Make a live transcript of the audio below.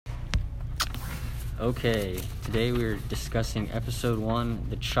Okay, today we're discussing episode 1,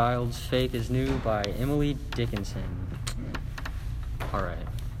 The Child's Faith is New by Emily Dickinson. Alright.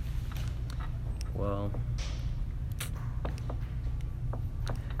 Well,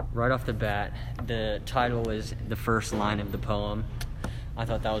 right off the bat, the title is the first line of the poem. I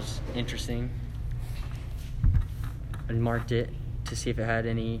thought that was interesting. I marked it to see if it had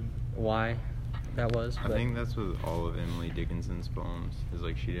any why that was. I think that's with all of Emily Dickinson's poems, is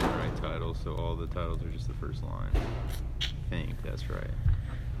like she didn't write titles, so all the titles are just the first line. I think that's right.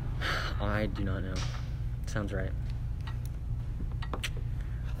 I do not know. Sounds right.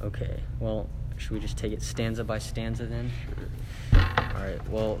 Okay, well, should we just take it stanza by stanza then? Sure. Alright,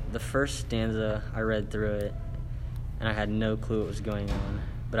 well, the first stanza, I read through it, and I had no clue what was going on,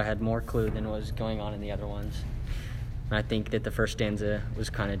 but I had more clue than what was going on in the other ones. And I think that the first stanza was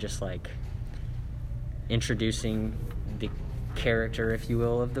kind of just like introducing the character, if you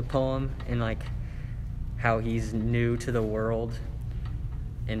will, of the poem, and like how he's new to the world,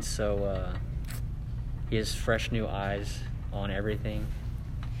 and so he has fresh new eyes on everything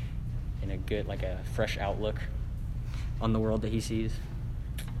and a fresh outlook on the world that he sees.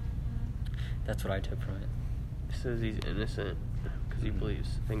 That's what I took from it. It says he's innocent because he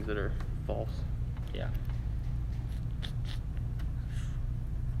believes things that are false. Yeah.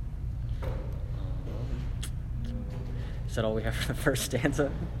 Is that all we have for the first stanza?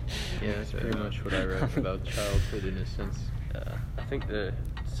 Yeah, that's pretty much what I read about childhood innocence. I think the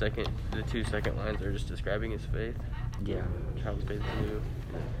two second lines are just describing his faith. Yeah. Child's faith is new.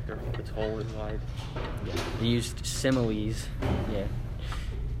 Its whole is wide. Yeah. They used similes. Yeah.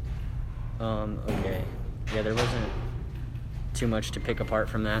 Okay. Yeah, there wasn't too much to pick apart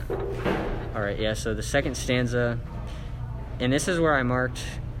from that. Alright, yeah, so the second stanza, and this is where I marked,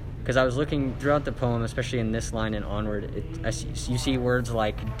 because I was looking throughout the poem, especially in this line and onward, you see words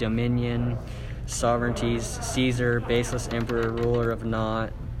like dominion, sovereignties, Caesar, baseless emperor, ruler of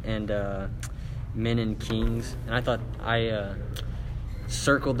naught, and men and kings. And I thought I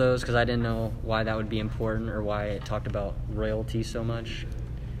circled those because I didn't know why that would be important or why it talked about royalty so much.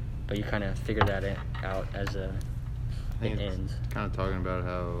 But you kind of figured that out as it ends. Kind of talking about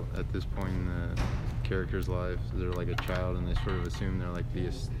how at this point in the character's life, they're like a child and they sort of assume they're like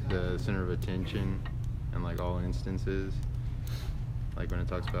the center of attention in like all instances. Like when it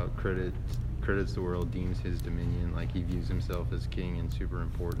talks about credits the world, deems his dominion, like he views himself as king and super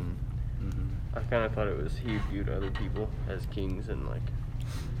important. I kind of thought it was he viewed other people as kings and like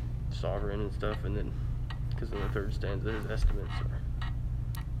sovereign and stuff, and then because in the third stanza his estimates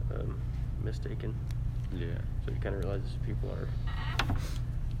are mistaken. Yeah. So he kind of realizes people are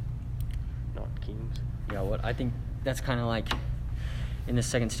not kings. Yeah, what I think that's kind of like in the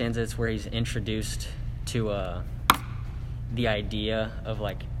second stanza, it's where he's introduced to the idea of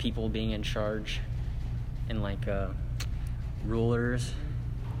like people being in charge and like rulers.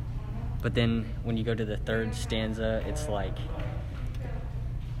 But then when you go to the third stanza, it's like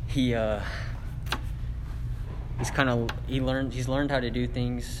he's learned how to do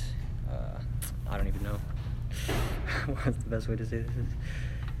things. I don't even know what's the best way to say this is.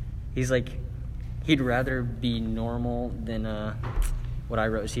 He's like, he'd rather be normal than what I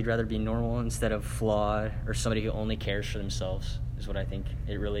wrote is he'd rather be normal instead of flawed or somebody who only cares for themselves, is what I think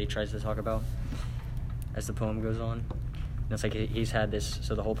it really tries to talk about as the poem goes on. And it's like he's had this,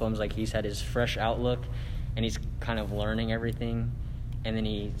 so the whole poem's like he's had his fresh outlook and he's kind of learning everything, and then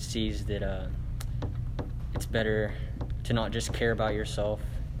he sees that it's better to not just care about yourself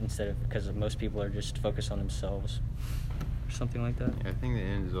instead of, because most people are just focused on themselves or something like that. Yeah, I think the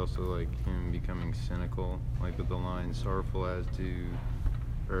end is also like him becoming cynical, like with the line sorrowful as to,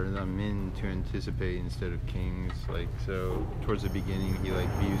 or the men to anticipate instead of kings. Like, so towards the beginning he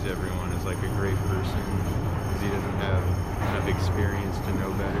like views everyone as like a great person because he doesn't have enough experience to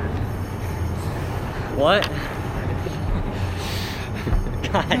know better. What?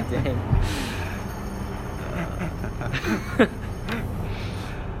 God damn.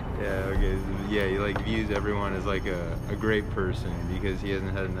 Yeah, okay. Yeah, he like views everyone as like a great person because he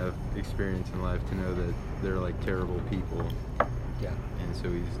hasn't had enough experience in life to know that they're like terrible people. Yeah. And so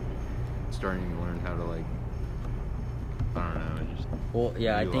he's starting to learn how to like, I don't know, just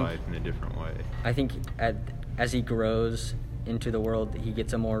view life in a different way. I think as he grows into the world, he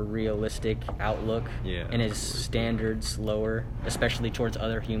gets a more realistic outlook, and his standards lower, especially towards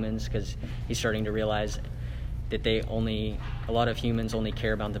other humans, because he's starting to realize that a lot of humans only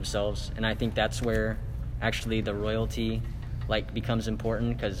care about themselves. And I think that's where actually the royalty like becomes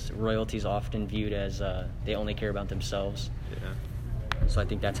important, because royalty is often viewed as they only care about themselves. So I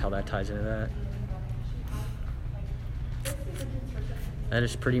think that's how that ties into that. That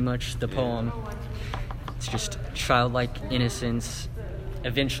is pretty much the poem. It's just childlike innocence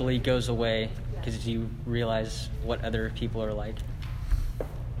eventually goes away because you realize what other people are like.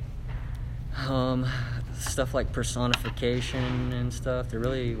 Stuff like personification and stuff, there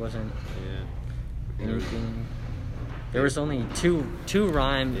really wasn't anything. There was only two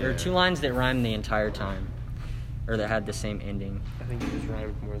lines that rhymed the entire time, or that had the same ending. I think it just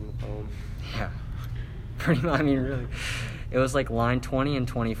rhymed more than the poem. Yeah, pretty much. I mean, really, it was like line 20 and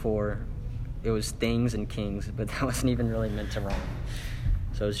 24. It was things and kings, but that wasn't even really meant to rhyme.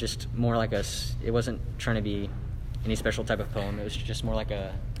 So it was just more like it wasn't trying to be any special type of poem. It was just more like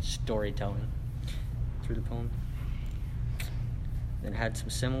a storytelling through the poem. Then it had some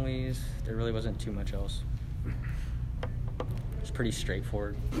similes. There really wasn't too much else. It was pretty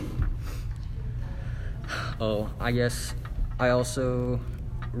straightforward. Oh, I guess I also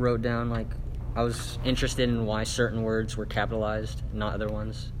wrote down, like, I was interested in why certain words were capitalized, not other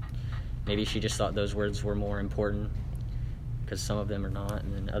ones. Maybe she just thought those words were more important, because some of them are not,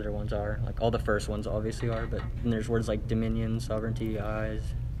 and then other ones are. Like, all the first ones obviously are, but then there's words like dominion, sovereignty, eyes,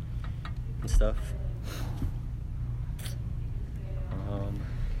 and stuff.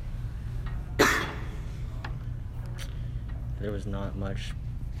 There was not much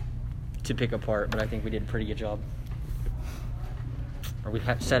to pick apart, but I think we did a pretty good job. Are we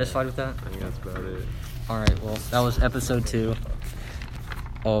satisfied with that? I think that's about it. All right, well, that was episode 2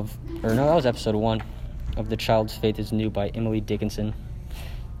 that was episode 1 of The Child's Faith is New by Emily Dickinson.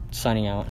 Signing out.